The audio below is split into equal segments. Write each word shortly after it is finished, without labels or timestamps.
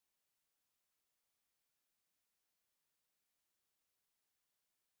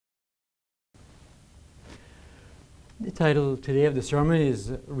The title today of the sermon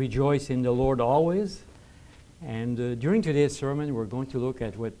is Rejoice in the Lord Always. And during today's sermon, we're going to look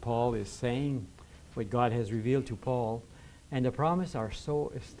at what Paul is saying, what God has revealed to Paul. And the promises are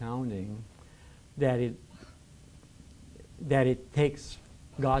so astounding that it takes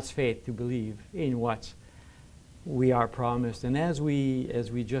God's faith to believe in what we are promised. And as we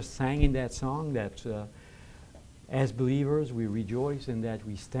just sang in that song, that as believers we rejoice and that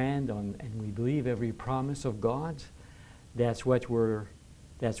we stand on and we believe every promise of God. That's what we will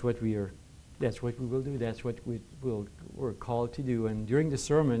do. That's what we're called to do. And during the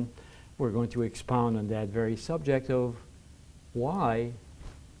sermon, we're going to expound on that very subject of why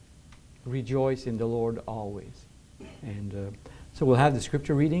rejoice in the Lord always. And so we'll have the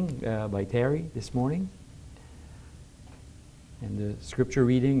scripture reading by Terry this morning. And the scripture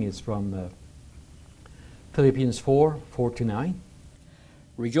reading is from Philippians 4:4-9.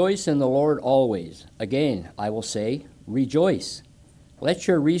 Rejoice in the Lord always. Again, I will say, rejoice. Let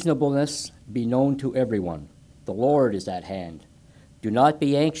your reasonableness be known to everyone. The Lord is at hand. Do not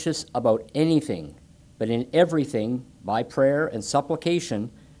be anxious about anything, but in everything, by prayer and supplication,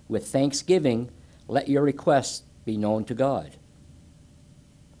 with thanksgiving, let your requests be known to God.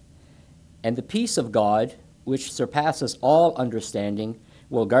 And the peace of God, which surpasses all understanding,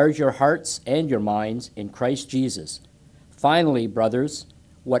 will guard your hearts and your minds in Christ Jesus. Finally, brothers,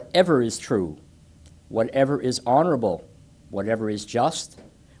 whatever is true, whatever is honorable, whatever is just,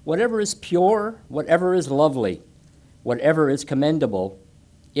 whatever is pure, whatever is lovely, whatever is commendable,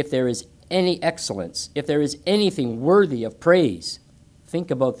 if there is any excellence, if there is anything worthy of praise, think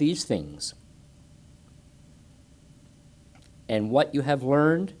about these things. And what you have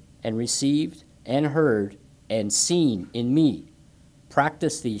learned and received and heard and seen in me,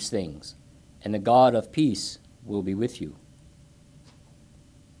 practice these things, and the God of peace will be with you.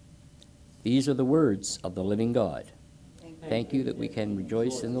 These are the words of the living God. Thank you that we can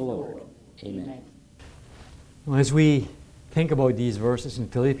rejoice in the Lord. Amen. Well, as we think about these verses in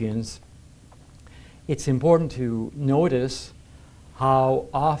Philippians, it's important to notice how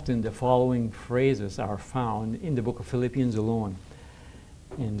often the following phrases are found in the book of Philippians alone.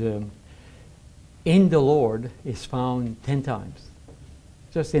 And in the Lord is found 10 times,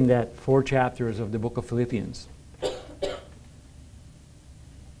 just in that 4 chapters of the book of Philippians.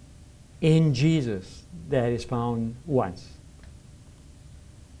 In Jesus, that is found once.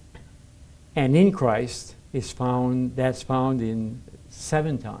 And in Christ that's found in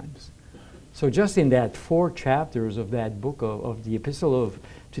 7 times. So just in that 4 chapters of that book of the epistle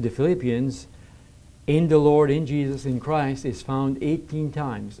to the Philippians, in the Lord, in Jesus, in Christ is found 18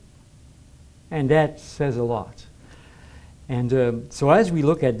 times. And that says a lot. And so as we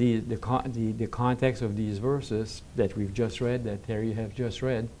look at the context of these verses that we've just read, that Terry have just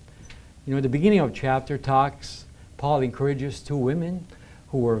read, the beginning of chapter Paul encourages 2 women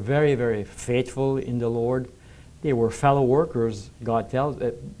who were very, very faithful in the Lord. They were fellow workers,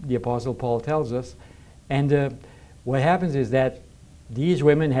 the Apostle Paul tells us. And what happens is that these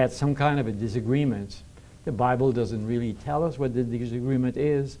women had some kind of a disagreement. The Bible doesn't really tell us what the disagreement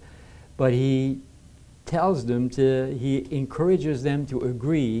is, but he encourages them to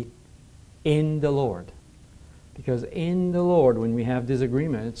agree in the Lord. Because in the Lord, when we have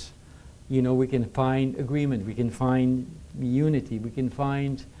disagreements, we can find agreement, we can find unity, we can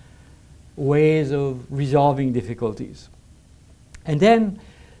find ways of resolving difficulties. And then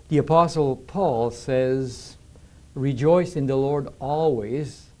the Apostle Paul says, rejoice in the Lord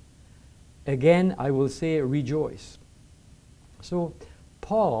always. Again, I will say rejoice. So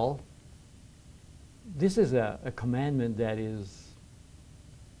Paul, this is a commandment that is,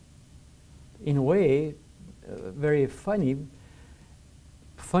 in a way, very funny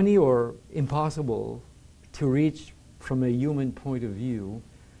or impossible to reach from a human point of view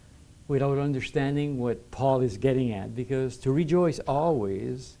without understanding what Paul is getting at. Because to rejoice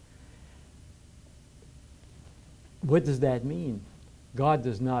always, what does that mean? God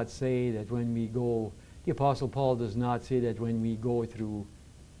does not say that the Apostle Paul does not say that when we go through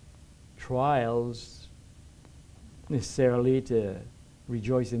trials necessarily to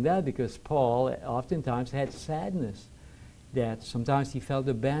rejoice in that, because Paul oftentimes had sadness, that sometimes he felt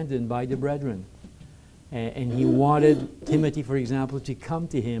abandoned by the brethren. And he wanted Timothy, for example, to come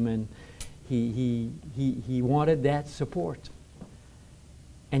to him, and he wanted that support.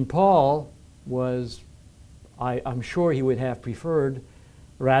 And Paul I'm sure he would have preferred,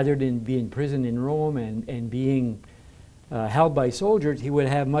 rather than be in prison in Rome and being held by soldiers, he would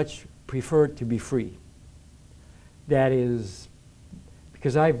have much preferred to be free. That is,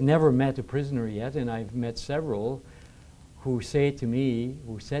 because I've never met a prisoner yet, and I've met several who said to me,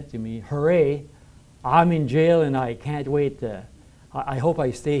 hooray, I'm in jail and I can't wait I hope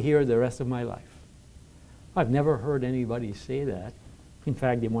I stay here the rest of my life. I've never heard anybody say that. In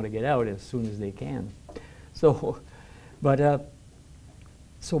fact, they want to get out as soon as they can. So,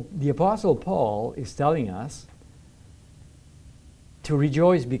 so the Apostle Paul is telling us to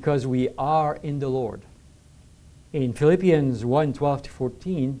rejoice because we are in the Lord. In Philippians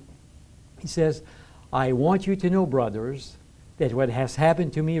 1:12-14, he says, I want you to know, brothers, that what has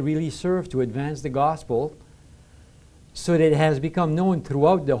happened to me really served to advance the gospel, so that it has become known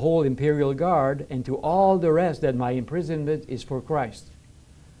throughout the whole imperial guard and to all the rest that my imprisonment is for Christ.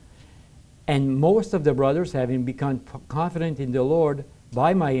 And most of the brothers, having become confident in the Lord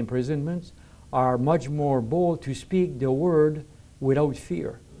by my imprisonments, are much more bold to speak the word without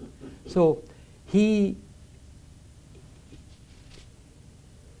fear. So he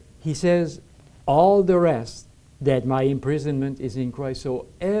says, all the rest that my imprisonment is in Christ. So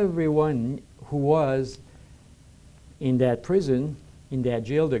everyone who was in that prison, in that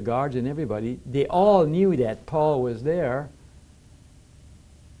jail, the guards and everybody, they all knew that Paul was there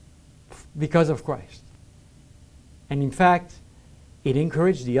because of Christ. And in fact, it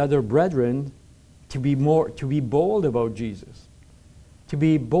encouraged the other brethren to be bold about Jesus, to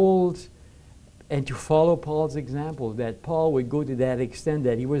be bold and to follow Paul's example, that Paul would go to that extent,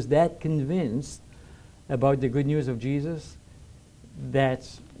 that he was that convinced about the good news of Jesus, that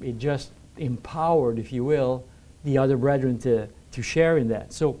it just empowered, if you will, the other brethren to share in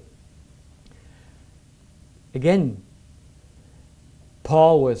that. So, again,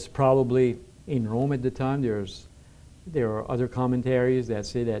 Paul was probably in Rome at the time. There are other commentaries that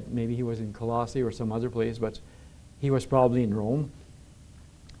say that maybe he was in Colossae or some other place, but he was probably in Rome.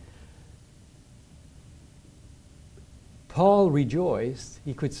 Paul rejoiced,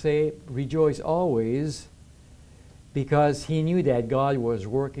 he could say, rejoice always, because he knew that God was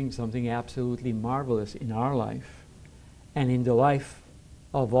working something absolutely marvelous in our life and in the life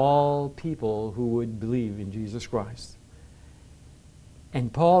of all people who would believe in Jesus Christ.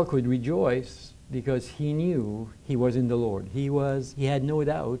 And Paul could rejoice because he knew he was in the Lord. He had no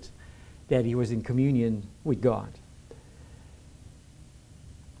doubt that he was in communion with God.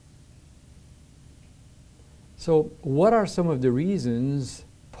 So, what are some of the reasons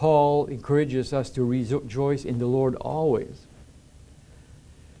Paul encourages us to rejoice in the Lord always?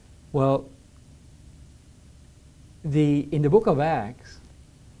 Well, in the book of Acts,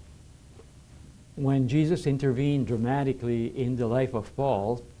 when Jesus intervened dramatically in the life of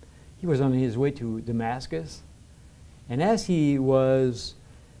Paul, he was on his way to Damascus. And as he was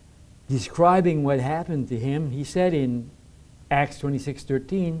describing what happened to him, he said in Acts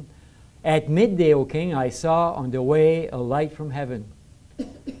 26:13, at midday, O king, I saw on the way a light from heaven,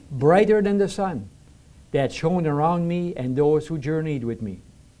 brighter than the sun, that shone around me and those who journeyed with me.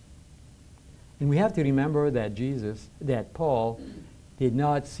 And we have to remember that Paul did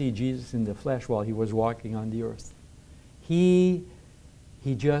not see Jesus in the flesh while he was walking on the earth. He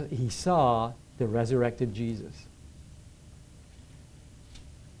saw the resurrected Jesus.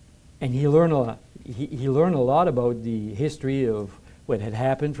 And he learned a lot about the history of what had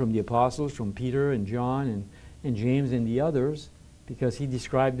happened from the apostles, from Peter and John and James and the others, because he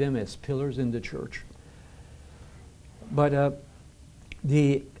described them as pillars in the church. But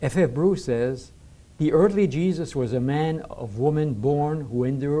the F.F. Bruce says, the earthly Jesus was a man of woman born who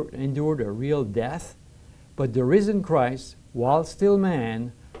endured a real death, but the risen Christ, while still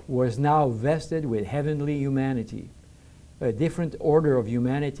man, was now vested with heavenly humanity, a different order of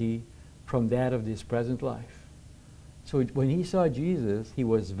humanity from that of this present life. So when he saw Jesus, he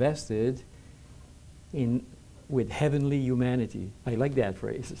was vested with heavenly humanity. I like that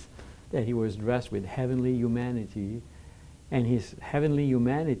phrase, that he was dressed with heavenly humanity, and his heavenly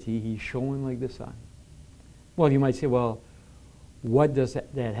humanity, he shone like the sun. Well, you might say, well, what does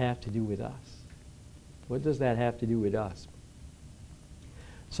that have to do with us? What does that have to do with us?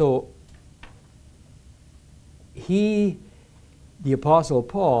 So the Apostle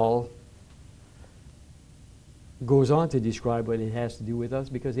Paul, goes on to describe what it has to do with us,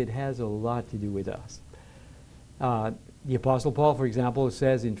 because it has a lot to do with us. The Apostle Paul, for example,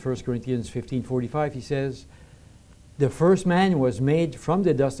 says in 1 Corinthians 15:45, he says, the first man was made from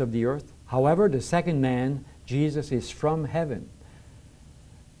the dust of the earth. However, the second man, Jesus, is from heaven.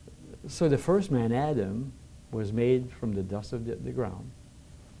 So the first man, Adam, was made from the dust of the ground.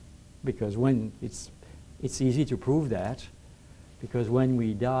 Because when it's easy to prove that, because when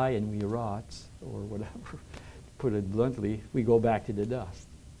we die and we rot, or whatever, put it bluntly, we go back to the dust.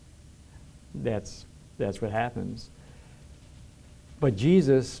 That's what happens. But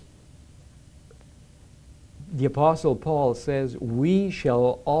Jesus, the Apostle Paul says, we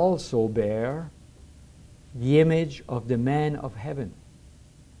shall also bear the image of the man of heaven.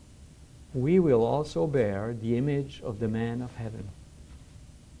 We will also bear the image of the man of heaven.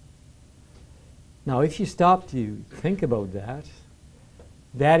 Now, if you stop to think about that,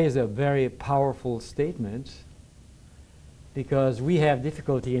 that is a very powerful statement, because we have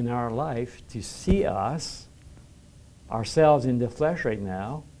difficulty in our life to see ourselves in the flesh right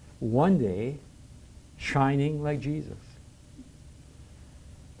now, one day shining like Jesus.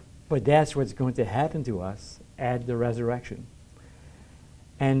 But that's what's going to happen to us at the resurrection.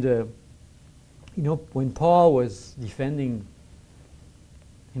 And when Paul was defending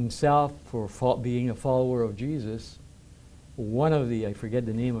himself for being a follower of Jesus, one of the, I forget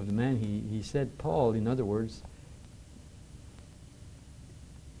the name of the man, he said, Paul, in other words,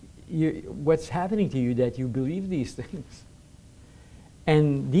 what's happening to you that you believe these things?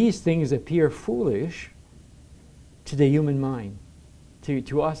 And these things appear foolish to the human mind,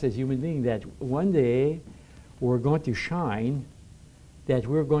 to us as human beings, that one day we're going to shine, that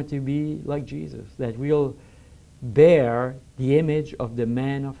we're going to be like Jesus, that we'll bear the image of the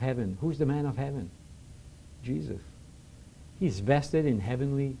man of heaven. Who's the man of heaven? Jesus. He's vested in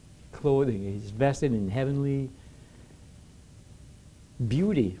heavenly clothing. He's vested in heavenly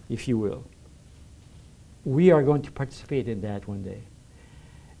beauty, if you will. We are going to participate in that one day.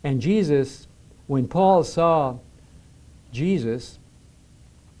 And Jesus, when Paul saw Jesus,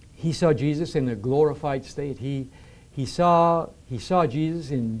 he saw Jesus in a glorified state. He saw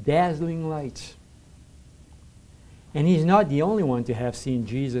Jesus in dazzling light. And he's not the only one to have seen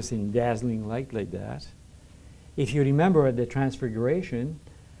Jesus in dazzling light like that. If you remember at the Transfiguration,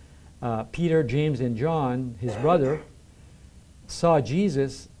 Peter, James, and John, his brother, saw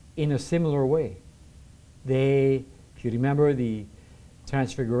Jesus in a similar way. If you remember the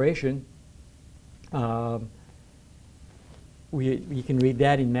Transfiguration, we can read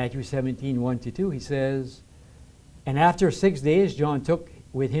that in Matthew 17, 1-2. He says, "And after 6 days, John took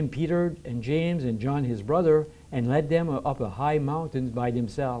with him Peter and James and John his brother, and led them up a high mountain by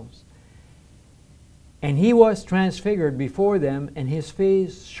themselves. And he was transfigured before them, and his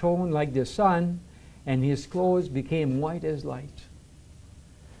face shone like the sun, and his clothes became white as light."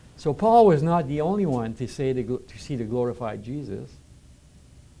 So Paul was not the only one to see the glorified Jesus.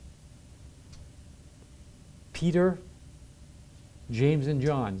 Peter, James, and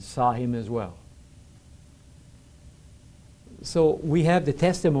John saw him as well. So we have the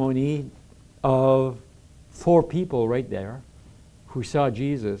testimony of 4 people right there who saw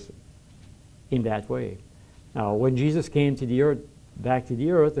Jesus in that way. Now, when Jesus came to the earth, back to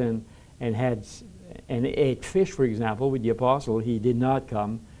the earth, and ate fish, for example, with the apostle, he did not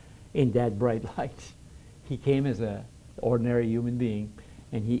come in that bright light. He came as an ordinary human being,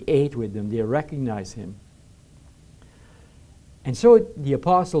 and he ate with them. They recognized him. And so the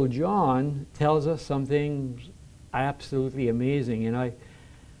apostle John tells us something absolutely amazing, and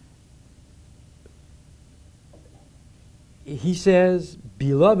he says,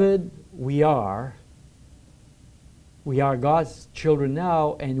 "Beloved, we are God's children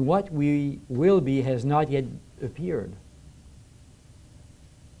now, and what we will be has not yet appeared.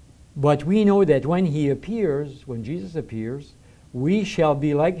 But we know that when he appears, when Jesus appears, we shall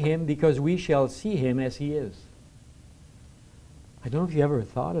be like him, because we shall see him as he is." I don't know if you ever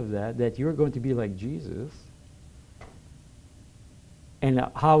thought of that you're going to be like Jesus. And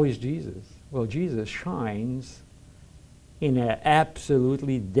how is Jesus? Well, Jesus shines in an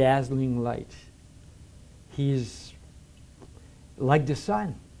absolutely dazzling light. He's like the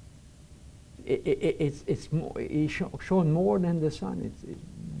sun. He's shown more than the sun, it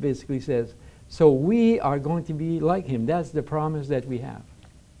basically says. So we are going to be like him. That's the promise that we have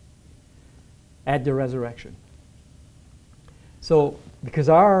at the resurrection. So, because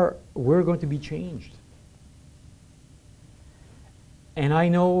we're going to be changed. And I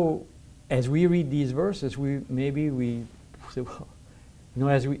know as we read these verses, we say, well,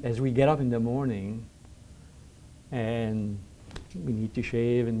 as we get up in the morning and we need to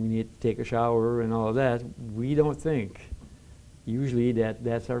shave and we need to take a shower and all of that, we don't think usually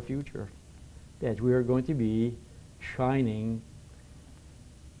that's our future, that we are going to be shining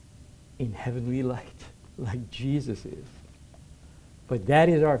in heavenly light like Jesus is. But that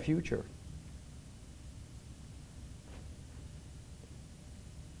is our future.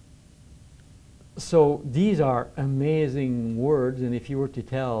 So these are amazing words, and if you were to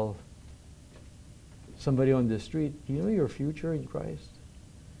tell somebody on the street, do you know your future in Christ?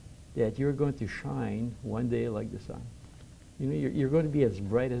 That you're going to shine one day like the sun. You know, you're going to be as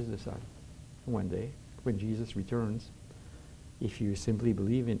bright as the sun one day when Jesus returns. If you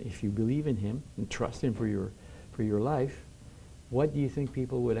believe in him and trust him for your life, what do you think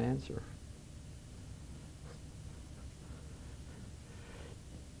people would answer?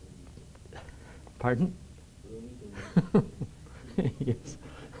 Pardon? Yes.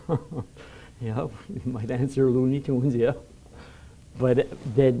 Yeah, you might answer Looney Tunes, yeah. But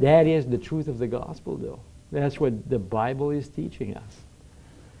that is the truth of the gospel, though. That's what the Bible is teaching us.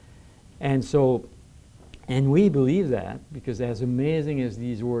 And so, and we believe that, because as amazing as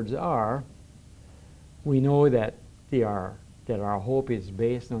these words are, we know that that our hope is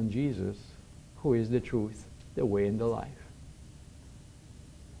based on Jesus, who is the truth, the way, and the life.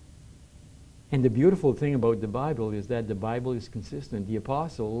 And the beautiful thing about the Bible is that the Bible is consistent. The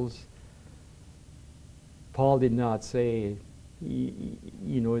apostles, Paul did not say,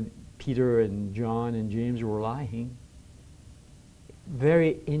 Peter and John and James were lying.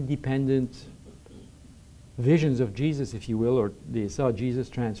 Very independent visions of Jesus, if you will, or they saw Jesus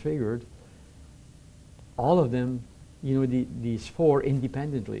transfigured. All of them, these four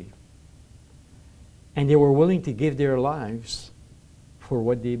independently. And they were willing to give their lives for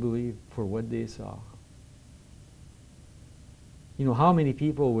what they believed, for what they saw. How many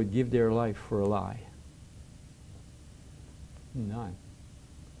people would give their life for a lie? None.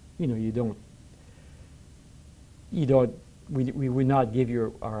 We would not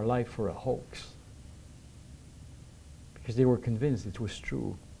give our life for a hoax, because they were convinced it was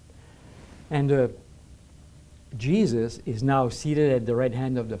true. And Jesus is now seated at the right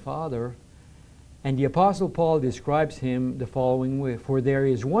hand of the Father, and the Apostle Paul describes him the following way: for there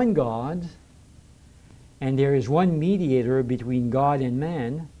is one God, and there is one mediator between God and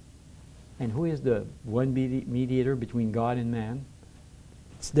man. And who is the one mediator between God and man?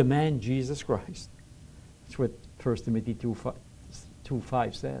 It's the man Jesus Christ. That's what 1 Timothy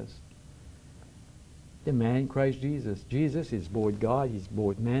 2:5 says. The man Christ Jesus. Jesus is both God, he's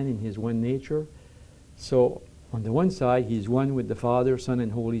both man in his one nature. So on the one side, he's one with the Father, Son,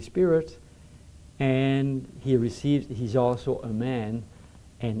 and Holy Spirit, and he's also a man,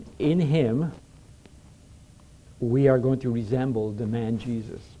 and in him we are going to resemble the man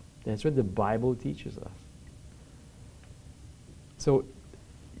Jesus. That's what the Bible teaches us. So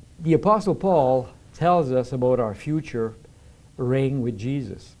the Apostle Paul tells us about our future reign with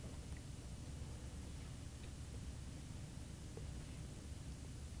Jesus.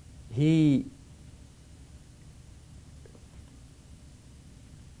 He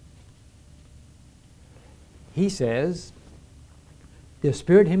says, the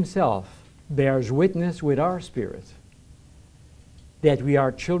Spirit himself bears witness with our spirit that we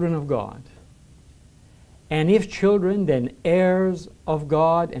are children of God. And if children, then heirs of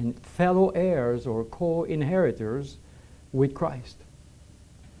God and fellow heirs or co-inheritors with Christ,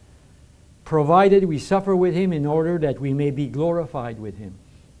 provided we suffer with him in order that we may be glorified with him.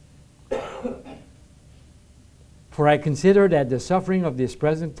 For I consider that the suffering of this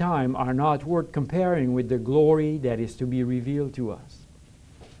present time are not worth comparing with the glory that is to be revealed to us.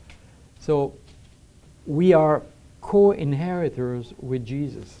 So we are co-inheritors with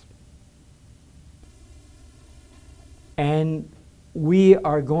Jesus. And we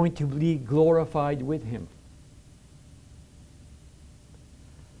are going to be glorified with him.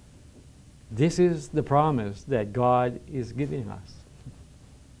 This is the promise that God is giving us.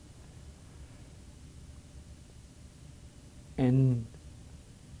 And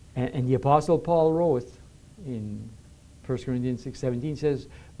the Apostle Paul wrote in 1 Corinthians 6:17 says,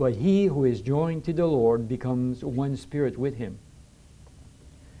 but he who is joined to the Lord becomes one spirit with him.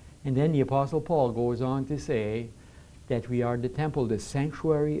 And then the Apostle Paul goes on to say that we are the temple, the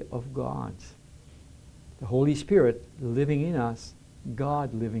sanctuary of God. The Holy Spirit living in us,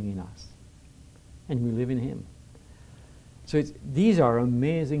 God living in us. And we live in him. So these are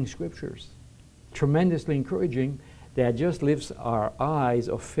amazing scriptures, tremendously encouraging, that just lifts our eyes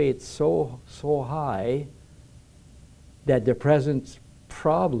of faith so high that the present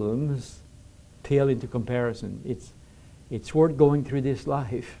problems pale into comparison. It's worth going through this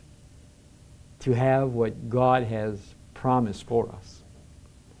life to have what God has promised for us.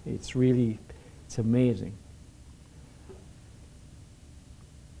 It's amazing.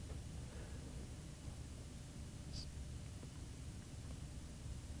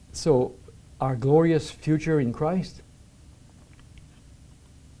 So, our glorious future in Christ.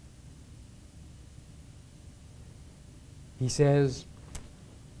 He says,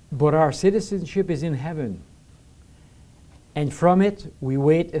 but our citizenship is in heaven, and from it we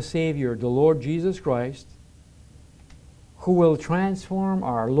wait a Savior, the Lord Jesus Christ, who will transform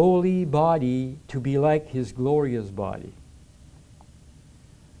our lowly body to be like his glorious body,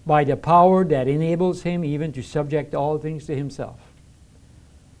 by the power that enables him even to subject all things to himself.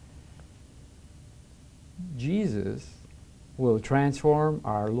 Jesus will transform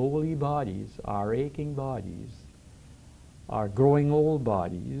our lowly bodies, our aching bodies, our growing old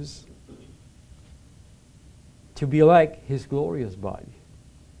bodies, to be like his glorious body.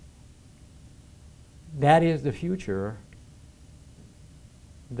 That is the future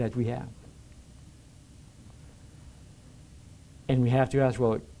that we have. And we have to ask,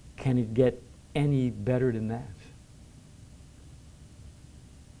 well, can it get any better than that?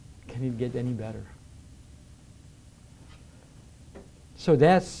 Can it get any better? So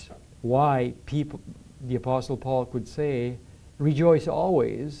that's why the Apostle Paul could say, rejoice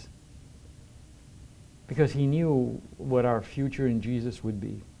always, because he knew what our future in Jesus would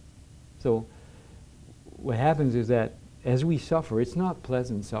be. So what happens is that as we suffer, it's not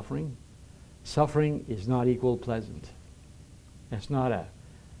pleasant suffering. Suffering is not equal pleasant. That's not a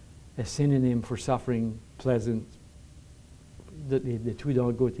synonym for suffering, pleasant. The two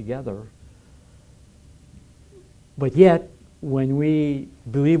don't go together. But yet, when we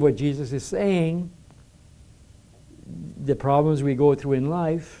believe what Jesus is saying, the problems we go through in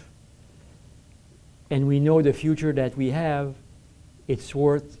life, and we know the future that we have, it's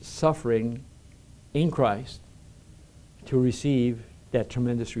worth suffering in Christ to receive that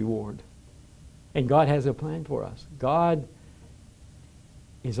tremendous reward. And God has a plan for us. God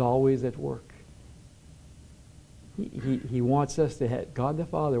is always at work. He wants us to have, God the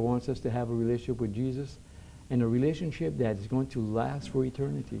Father wants us to have a relationship with Jesus, and a relationship that is going to last for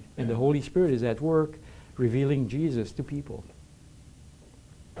eternity. And the Holy Spirit is at work revealing Jesus to people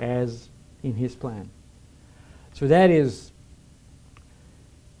as in his plan. So that is,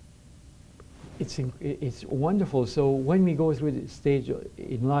 it's wonderful. So when we go through this stage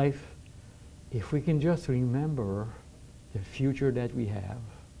in life, if we can just remember the future that we have,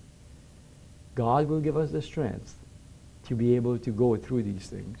 God will give us the strength to be able to go through these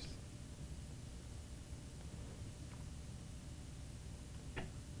things.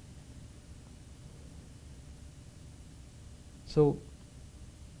 So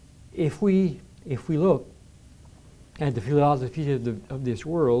if we look at the philosophies of this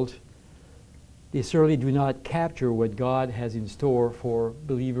world, they certainly do not capture what God has in store for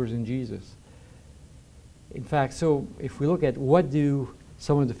believers in Jesus. In fact, so if we look at what do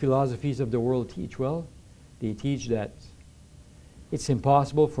some of the philosophies of the world teach, well, they teach that it's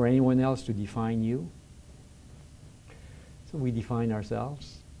impossible for anyone else to define you. So we define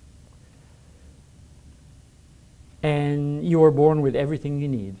ourselves. And you are born with everything you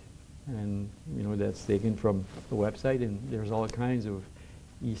need. And, you know, that's taken from the website, and there's all kinds of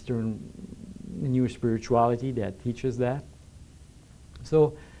Eastern New Spirituality that teaches that.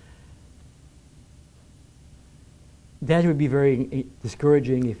 So that would be very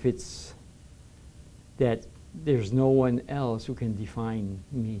discouraging if it's that there's no one else who can define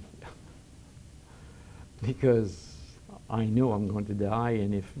me. Because I know I'm going to die,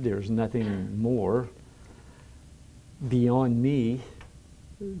 and if there's nothing more beyond me,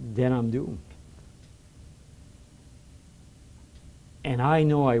 then I'm doomed. And I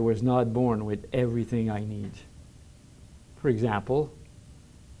know I was not born with everything I need. For example,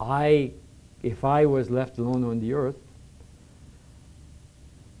 if I was left alone on the earth,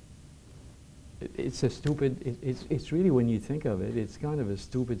 it's a stupid, it's really, when you think of it, it's kind of a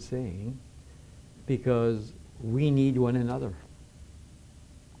stupid saying, because we need one another.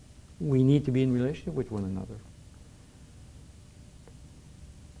 We need to be in relationship with one another.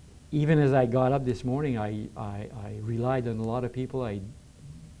 Even as I got up this morning, I relied on a lot of people I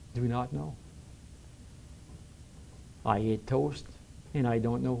do not know. I ate toast, and I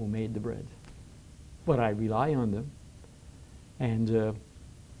don't know who made the bread. But I rely on them. And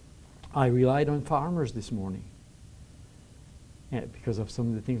I relied on farmers this morning. And because of some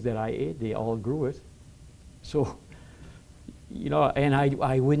of the things that I ate, they all grew it. So, you know, and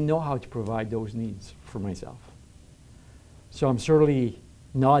I wouldn't know how to provide those needs for myself. So I'm certainly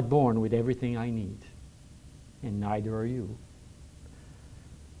not born with everything I need, and neither are you.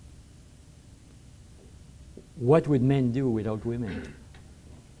 What would men do without women?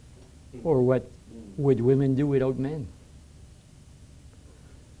 Or what would women do without men?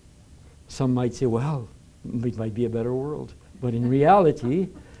 Some might say, well, it might be a better world. But in reality,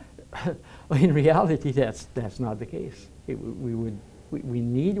 that's not the case. We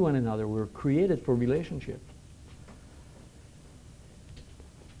need one another. We're created for relationship.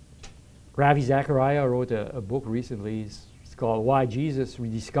 Ravi Zachariah wrote a book recently. It's called Why Jesus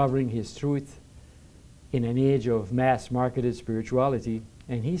Rediscovering His Truth in an Age of Mass-Marketed Spirituality.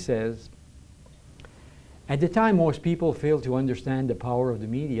 And he says, at the time most people failed to understand the power of the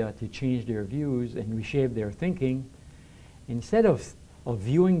media to change their views and reshape their thinking, instead of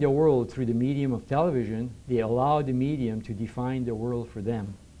viewing the world through the medium of television, they allowed the medium to define the world for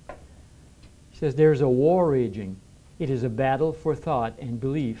them. He says, there's a war raging. It is a battle for thought and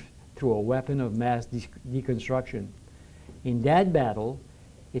belief through a weapon of mass deconstruction. In that battle,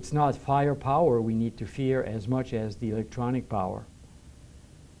 it's not firepower we need to fear as much as the electronic power.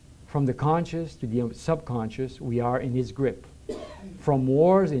 From the conscious to the subconscious, we are in its grip. From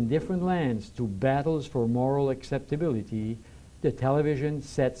wars in different lands to battles for moral acceptability, the television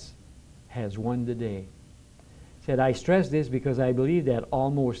sets has won the day. Said, I stress this because I believe that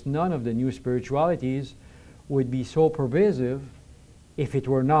almost none of the new spiritualities would be so pervasive if it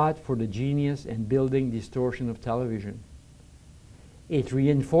were not for the genius and building distortion of television. It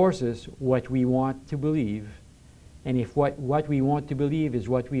reinforces what we want to believe, and if what we want to believe is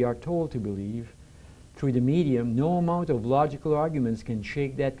what we are told to believe, through the medium, no amount of logical arguments can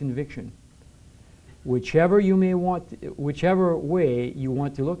shake that conviction. Whichever way you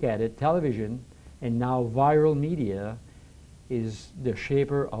want to look at it, television and now viral media is the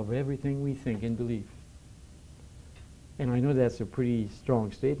shaper of everything we think and believe. And I know that's a pretty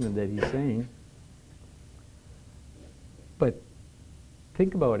strong statement that he's saying, but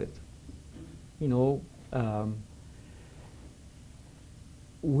think about it. You know,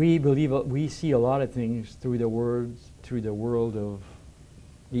 we see a lot of things through the words, through the world of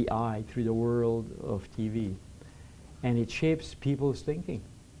the eye, through the world of TV, and it shapes people's thinking.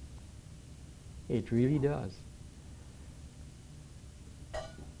 It really does.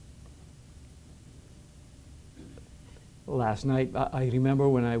 Last night, I remember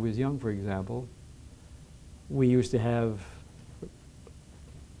when I was young, for example, we used to have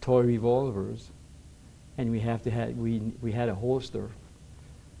toy revolvers, and we had a holster,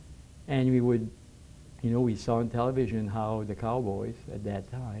 and we would, you know, we saw on television how the cowboys at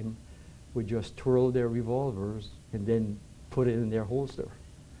that time would just twirl their revolvers and then put it in their holster.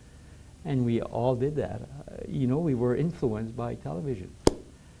 And we all did that. You know, we were influenced by television.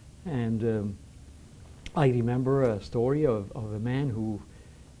 And I remember a story of a man who,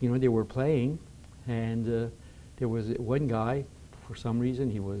 you know, they were playing, and there was one guy, for some reason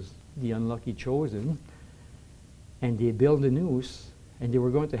he was the unlucky chosen, and they built a noose, and they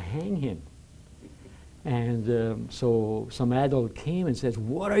were going to hang him. And so some adult came and says,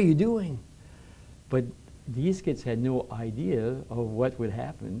 "What are you doing?" But these kids had no idea of what would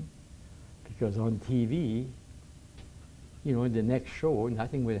happen, because on TV, you know, in the next show,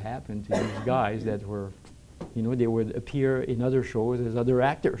 nothing would happen to these guys that were, you know, they would appear in other shows as other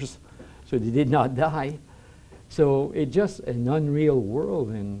actors. So they did not die. So it's just an unreal world,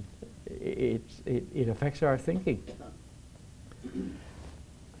 and it affects our thinking.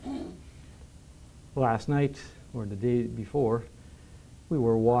 Last night, or the day before, we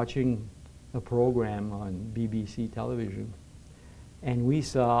were watching a program on BBC television, and we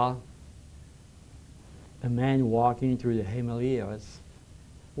saw a man walking through the Himalayas,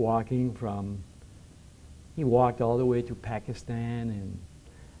 he walked all the way to Pakistan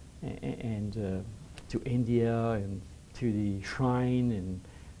and to India and to the shrine and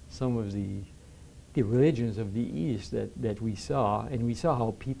some of the religions of the East that we saw, and we saw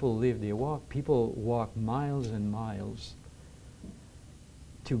how people live. People walk miles and miles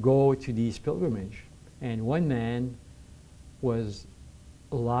to go to these pilgrimage. And one man was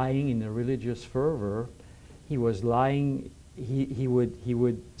lying in a religious fervor. He was lying, he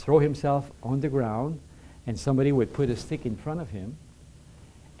would throw himself on the ground, and somebody would put a stick in front of him,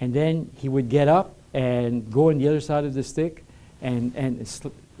 and then he would get up and go on the other side of the stick and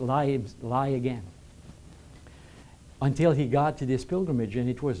lie again, until he got to this pilgrimage, and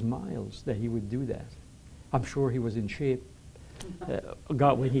it was miles that he would do that. I'm sure he was in shape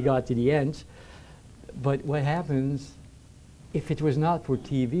when he got to the end. But what happens, if it was not for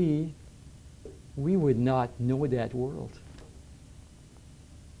TV, we would not know that world.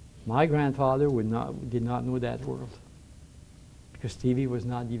 My grandfather did not know that world, because TV was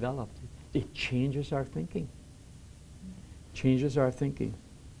not developed. It changes our thinking. Changes our thinking.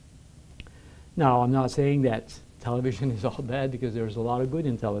 Now, I'm not saying that television is all bad, because there's a lot of good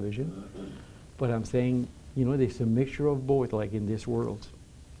in television, but I'm saying, you know, there's a mixture of both, like in this world.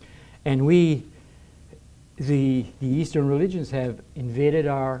 And the Eastern religions have invaded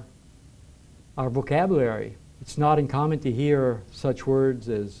our vocabulary. It's not uncommon to hear such words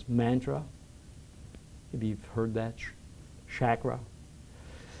as mantra. Maybe you've heard that. Chakra.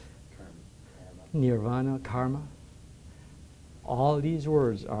 Nirvana, karma. All these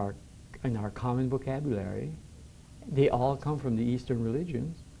words are in our common vocabulary. They all come from the Eastern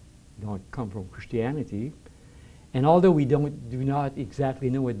religions. They don't come from Christianity. And although we do not exactly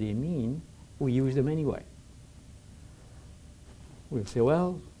know what they mean, we use them anyway. We'll say,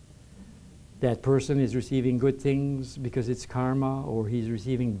 well, that person is receiving good things because it's karma, or he's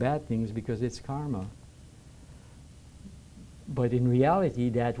receiving bad things because it's karma. But in reality,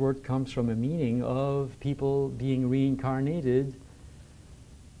 that word comes from a meaning of people being reincarnated,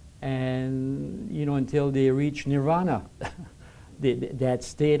 and until they reach nirvana, that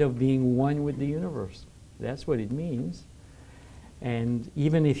state of being one with the universe. That's what it means. And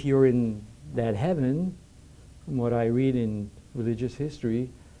even if you're in that heaven, from what I read in religious history,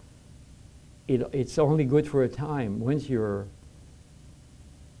 it's only good for a time. Once your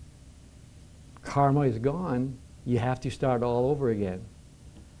karma is gone, you have to start all over again.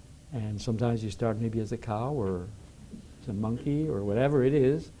 And sometimes you start maybe as a cow or as a monkey or whatever it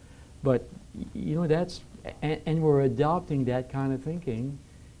is. But that's, and we're adopting that kind of thinking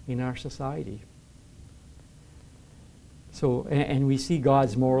in our society. So, and we see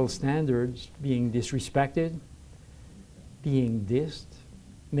God's moral standards being disrespected, being dissed,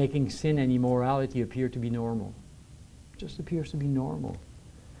 making sin and immorality appear to be normal. It just appears to be normal.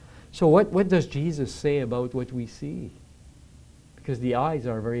 So what does Jesus say about what we see? Because the eyes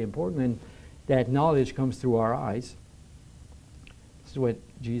are very important, and that knowledge comes through our eyes. This is what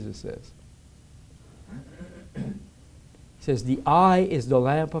Jesus says. He says, the eye is the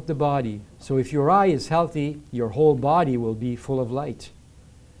lamp of the body. So if your eye is healthy, your whole body will be full of light.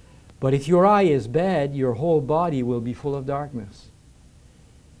 But if your eye is bad, your whole body will be full of darkness.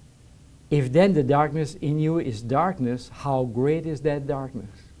 If then the darkness in you is darkness, how great is that darkness?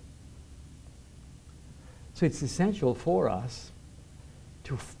 So it's essential for us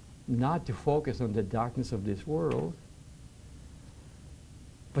to not to focus on the darkness of this world,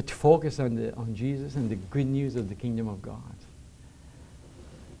 but to focus on Jesus and the good news of the kingdom of God.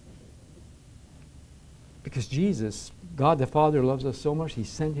 Because Jesus, God the Father, loves us so much, He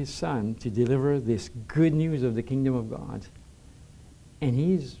sent His Son to deliver this good news of the kingdom of God. And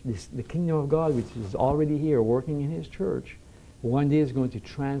the kingdom of God, which is already here, working in His church, one day is going to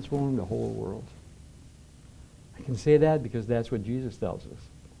transform the whole world. I can say that because that's what Jesus tells us.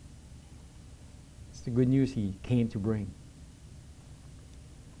 It's the good news He came to bring.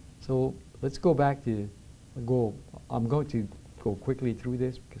 So let's go back to I'm going to go quickly through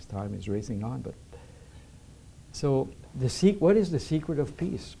this because time is racing on. But so what is the secret of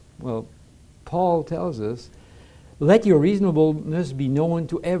peace? Well, Paul tells us, let your reasonableness be known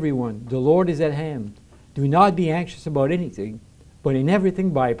to everyone. The Lord is at hand. Do not be anxious about anything, but in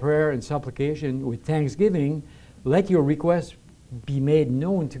everything by prayer and supplication with thanksgiving, let your requests be made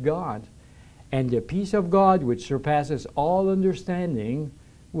known to God. And the peace of God, which surpasses all understanding,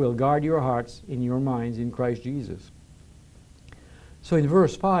 will guard your hearts and your minds in Christ Jesus. So in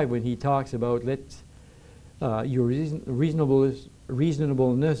verse 5, when he talks about let your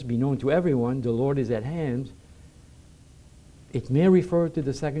reasonableness be known to everyone, the Lord is at hand, it may refer to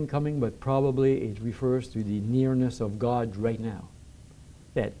the second coming, but probably it refers to the nearness of God right now.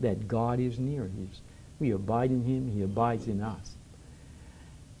 That God is near. We abide in Him, He abides in us.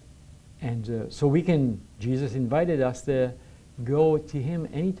 And so Jesus invited us to go to Him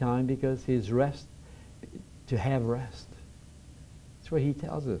anytime because His rest, to have rest. That's what He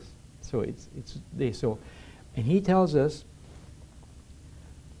tells us. And He tells us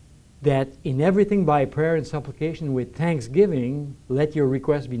that in everything by prayer and supplication with thanksgiving, let your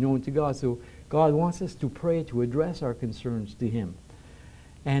requests be known to God. So God wants us to pray, to address our concerns to Him.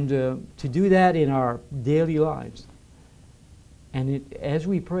 And to do that in our daily lives. And as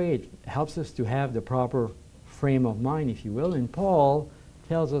we pray, it helps us to have the proper frame of mind, if you will. And Paul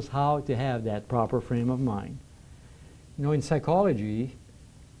tells us how to have that proper frame of mind. In psychology,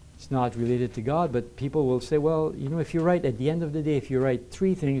 it's not related to God, but people will say, well, if you write, at the end of the day, if you write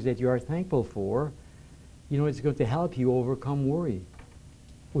 3 things that you are thankful for, it's going to help you overcome worry,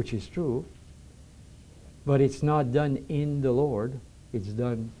 which is true. But it's not done in the Lord. It's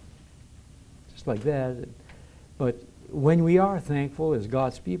done just like that. But when we are thankful as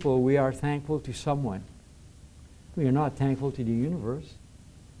God's people, we are thankful to someone. We are not thankful to the universe.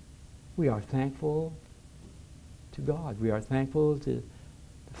 We are thankful to God. We are thankful to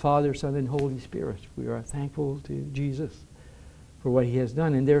the Father, Son, and Holy Spirit. We are thankful to Jesus for what He has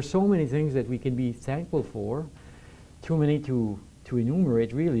done. And there are so many things that we can be thankful for. Too many to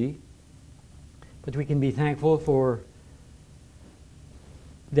enumerate, really. But we can be thankful for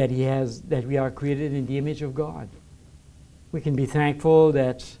that we are created in the image of God. We can be thankful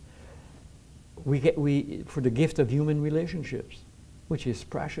that for the gift of human relationships, which is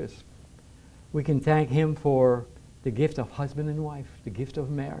precious. We can thank Him for the gift of husband and wife, the gift of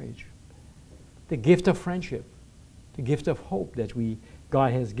marriage, the gift of friendship, the gift of hope that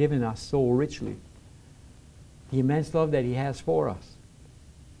God has given us so richly, the immense love that He has for us,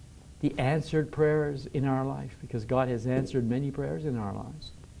 the answered prayers in our life, because God has answered many prayers in our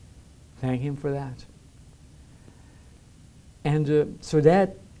lives. Thank Him for that. And so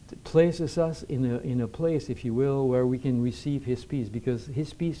that places us in a place, if you will, where we can receive His peace, because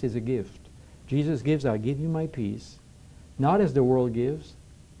His peace is a gift. Jesus gives, I give you my peace, not as the world gives,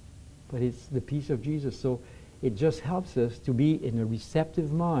 but it's the peace of Jesus. So it just helps us to be in a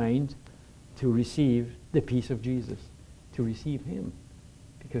receptive mind to receive the peace of Jesus, to receive Him,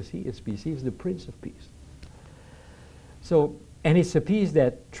 because He is peace. He is the Prince of Peace. So, and it's a peace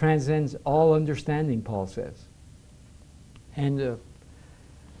that transcends all understanding, Paul says. And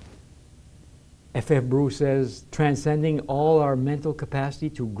F.F. Bruce says, transcending all our mental capacity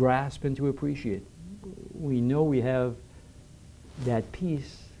to grasp and to appreciate. We know we have that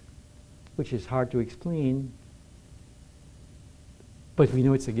peace, which is hard to explain, but we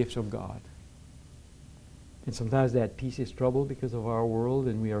know it's a gift of God. And sometimes that peace is troubled because of our world,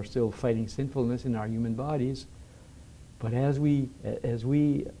 and we are still fighting sinfulness in our human bodies. But as we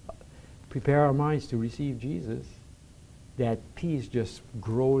prepare our minds to receive Jesus, that peace just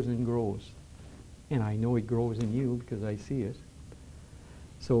grows and grows. And I know it grows in you because I see it.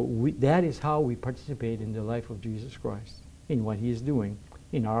 So that is how we participate in the life of Jesus Christ, in what He is doing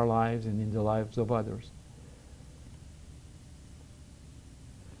in our lives and in the lives of others.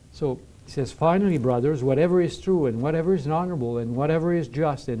 So he says, finally, brothers, whatever is true and whatever is honorable and whatever is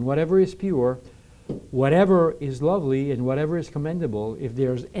just and whatever is pure, whatever is lovely and whatever is commendable, if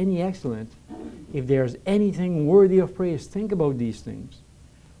there's any excellent, if there's anything worthy of praise, think about these things.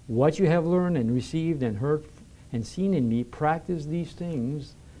 What you have learned and received and heard and seen in me, practice these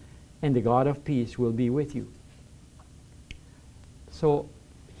things, and the God of peace will be with you. So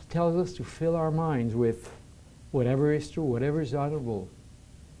he tells us to fill our minds with whatever is true, whatever is honorable,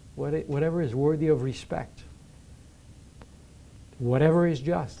 whatever is worthy of respect, whatever is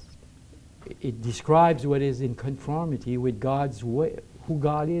just. It describes what is in conformity with God's way, who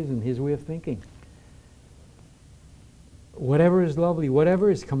God is and His way of thinking. Whatever is lovely, whatever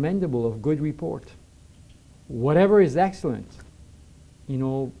is commendable of good report, whatever is excellent,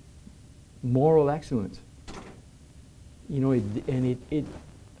 moral excellence.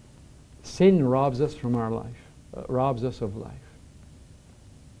 Sin robs us from our life, robs us of life.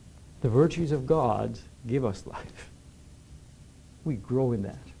 The virtues of God give us life. We grow in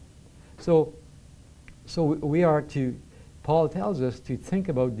that. So we are to, Paul tells us to think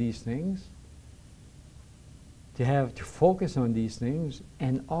about these things, to focus on these things,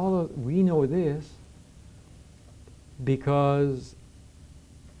 and we know this because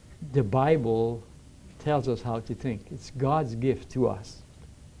the Bible tells us how to think. It's God's gift to us,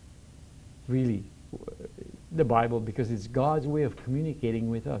 really, the Bible, because it's God's way of communicating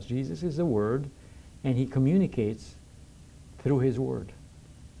with us. Jesus is the Word, and He communicates through His Word.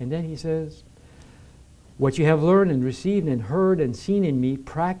 And then he says, what you have learned and received and heard and seen in me,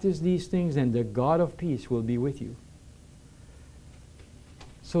 practice these things, and the God of peace will be with you.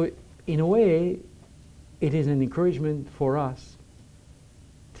 So in a way, it is an encouragement for us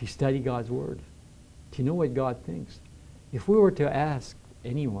to study God's Word, to know what God thinks. If we were to ask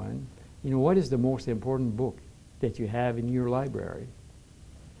anyone, what is the most important book that you have in your library?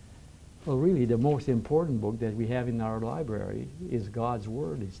 Well, really, the most important book that we have in our library is God's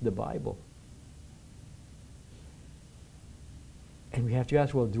Word. It's the Bible. And we have to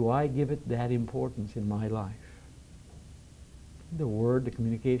ask, well, do I give it that importance in my life? The Word, the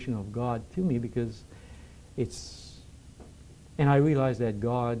communication of God to me, because and I realize that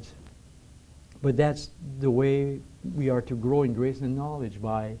but that's the way we are to grow in grace and knowledge,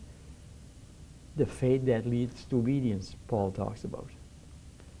 by the faith that leads to obedience, Paul talks about.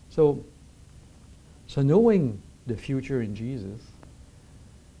 So knowing the future in Jesus,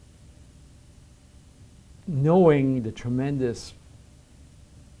 knowing the tremendous,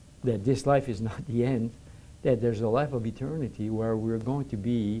 that this life is not the end, that there's a life of eternity where we're going to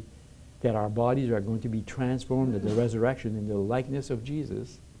be, that our bodies are going to be transformed at the resurrection in the likeness of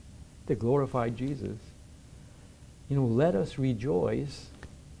Jesus, the glorified Jesus, let us rejoice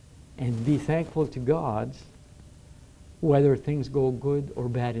and be thankful to God whether things go good or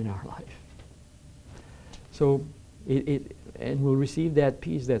bad in our life. So, and we'll receive that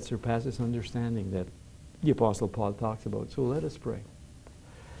peace that surpasses understanding that the Apostle Paul talks about. So let us pray.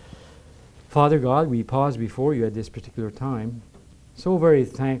 Father God, we pause before you at this particular time, so very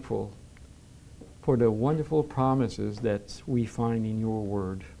thankful for the wonderful promises that we find in your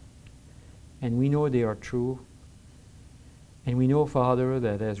Word. And we know they are true. And we know, Father,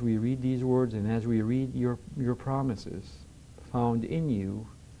 that as we read these words and as we read your promises found in you,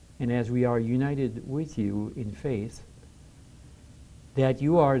 and as we are united with you in faith, that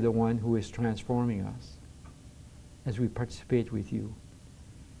you are the one who is transforming us as we participate with you.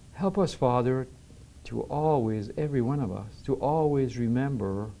 Help us, Father, to always, every one of us, to always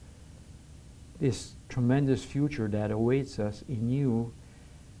remember this tremendous future that awaits us in you,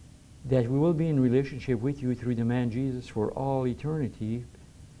 that we will be in relationship with you through the man Jesus for all eternity,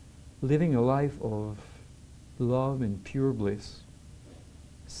 living a life of love and pure bliss,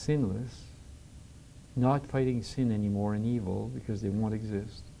 sinless, not fighting sin anymore and evil because they won't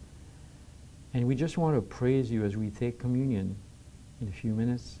exist. And we just want to praise you as we take communion in a few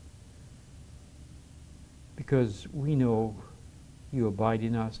minutes, because we know you abide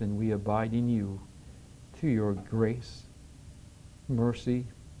in us and we abide in you through your grace, mercy,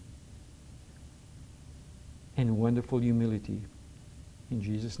 and wonderful humility. In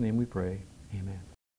Jesus' name we pray. Amen.